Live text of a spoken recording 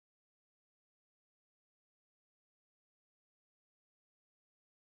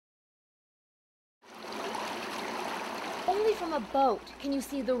from a boat, can you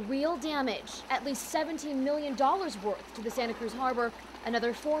see the real damage? At least $17 million worth to the Santa Cruz Harbor,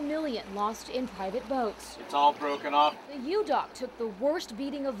 another $4 million lost in private boats. It's all broken off. The U-Dock took the worst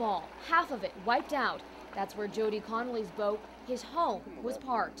beating of all, half of it wiped out. That's where Jody Connolly's boat, his home, was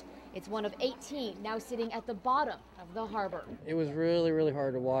parked. It's one of 18 now sitting at the bottom of the harbor. It was really, really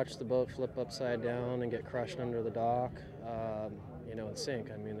hard to watch the boat flip upside down and get crushed under the dock, and sink.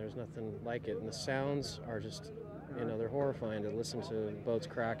 I mean, there's nothing like it. And the sounds are just, they're horrifying to listen to boats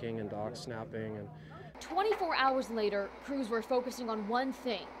cracking and docks snapping. 24 hours later, crews were focusing on one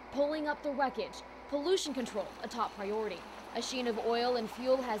thing, pulling up the wreckage. Pollution control, a top priority. A sheen of oil and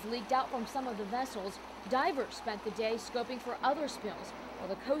fuel has leaked out from some of the vessels. Divers spent the day scoping for other spills, while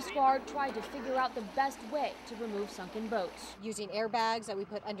the Coast Guard tried to figure out the best way to remove sunken boats. Using airbags that we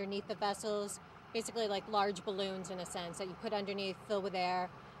put underneath the vessels, basically like large balloons in a sense that you put underneath, fill with air,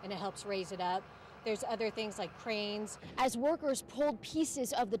 and it helps raise it up. There's other things like cranes. As workers pulled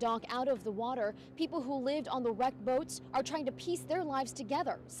pieces of the dock out of the water, people who lived on the wrecked boats are trying to piece their lives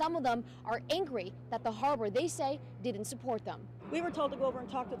together. Some of them are angry that the harbor, they say, didn't support them. We were told to go over and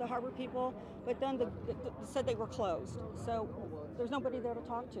talk to the harbor people, but then they said they were closed. So there's nobody there to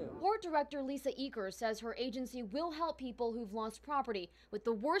talk to. Port Director Lisa Eakers says her agency will help people who've lost property, with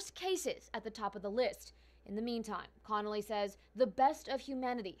the worst cases at the top of the list. In the meantime, Connolly says the best of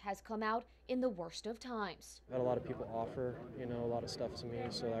humanity has come out in the worst of times. I've had a lot of people offer, a lot of stuff to me,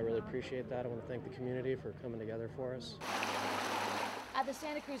 so I really appreciate that. I want to thank the community for coming together for us. At the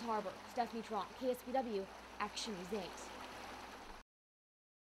Santa Cruz Harbor, Stephanie Tron, KSPW, Action News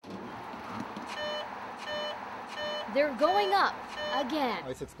 8. They're going up again.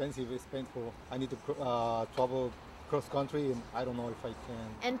 It's expensive, it's painful. I need to travel cross country, and I don't know if I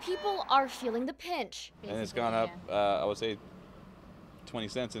can. And people are feeling the pinch. And it's gone up, I would say, 20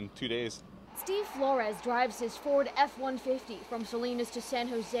 cents in 2 days. Steve Flores drives his Ford F-150 from Salinas to San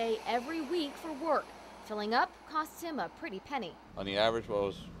Jose every week for work. Filling up costs him a pretty penny. On the average, it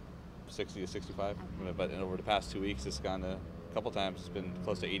was 60 to 65, but over the past 2 weeks, it's gone a couple times. It's been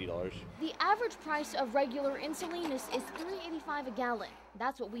close to $80. The average price of regular in Salinas is $3.85 a gallon.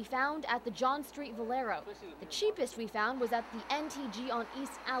 That's what we found at the John Street Valero. The cheapest we found was at the NTG on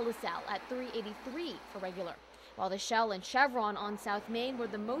East Alisal at $3.83 for regular, while the Shell and Chevron on South Main were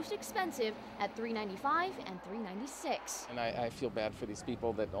the most expensive at $3.95 and $3.96. And I feel bad for these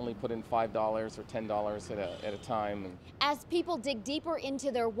people that only put in $5 or $10 at a time. As people dig deeper into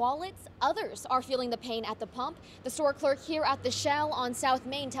their wallets, others are feeling the pain at the pump. The store clerk here at the Shell on South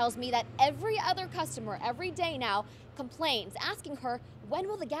Main tells me that every other customer every day now complains, asking her, when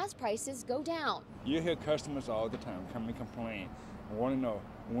will the gas prices go down? You hear customers all the time come and complain and want to know,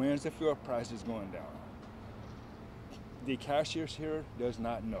 when's the fuel prices going down? The cashiers here does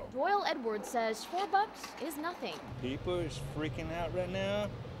not know. Doyle Edwards says $4 is nothing. People is freaking out right now.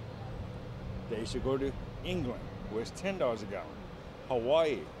 They should go to England, where it's $10 a gallon.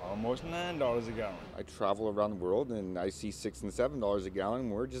 Hawaii, almost $9 a gallon. I travel around the world and I see $6 and $7 a gallon,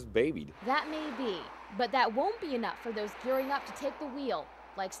 and we're just babied. That may be, but that won't be enough for those gearing up to take the wheel,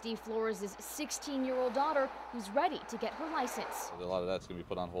 like Steve Flores' 16-year-old daughter, who's ready to get her license. A lot of that's going to be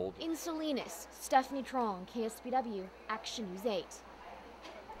put on hold. In Salinas, Stephanie Trong, KSPW, Action News 8.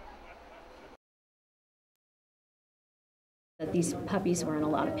 These puppies were in a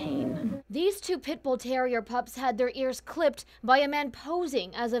lot of pain. These two pit bull terrier pups had their ears clipped by a man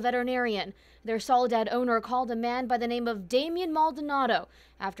posing as a veterinarian. Their Soledad owner called a man by the name of Damian Maldonado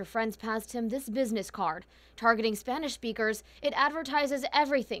after friends passed him this business card. Targeting Spanish speakers, it advertises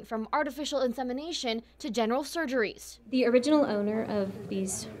everything from artificial insemination to general surgeries. The original owner of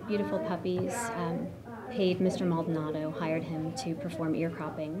these beautiful puppies paid Mr. Maldonado, hired him to perform ear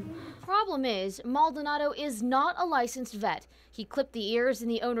cropping. Problem is, Maldonado is not a licensed vet. He clipped the ears in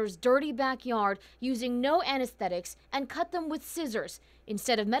the owner's dirty backyard using no anesthetics and cut them with scissors.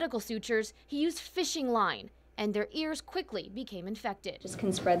 Instead of medical sutures, he used fishing line, and their ears quickly became infected. Just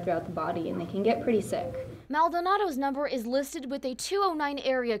can spread throughout the body and they can get pretty sick. Maldonado's number is listed with a 209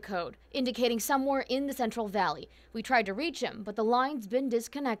 area code, indicating somewhere in the Central Valley. We tried to reach him, but the line's been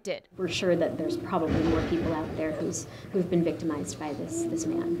disconnected. We're sure that there's probably more people out there who've been victimized by this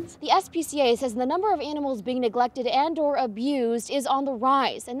man. The SPCA says the number of animals being neglected and or abused is on the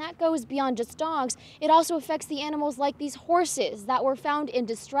rise, and that goes beyond just dogs. It also affects the animals like these horses that were found in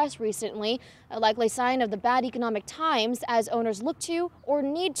distress recently, a likely sign of the bad economic times as owners look to or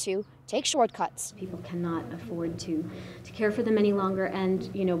need to take shortcuts. People cannot afford to care for them any longer,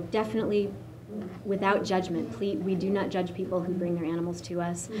 and definitely without judgment. We do not judge people who bring their animals to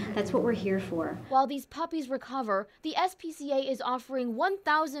us. That's what we're here for. While these puppies recover, the SPCA is offering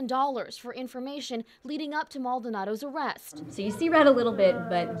 $1,000 for information leading up to Maldonado's arrest. So you see red a little bit,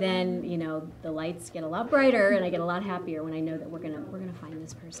 but then, you know, the lights get a lot brighter and I get a lot happier when I know that we're gonna find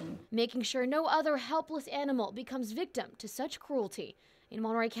this person. Making sure no other helpless animal becomes victim to such cruelty. In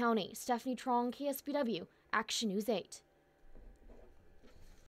Monterey County, Stephanie Trong, KSPW, Action News 8.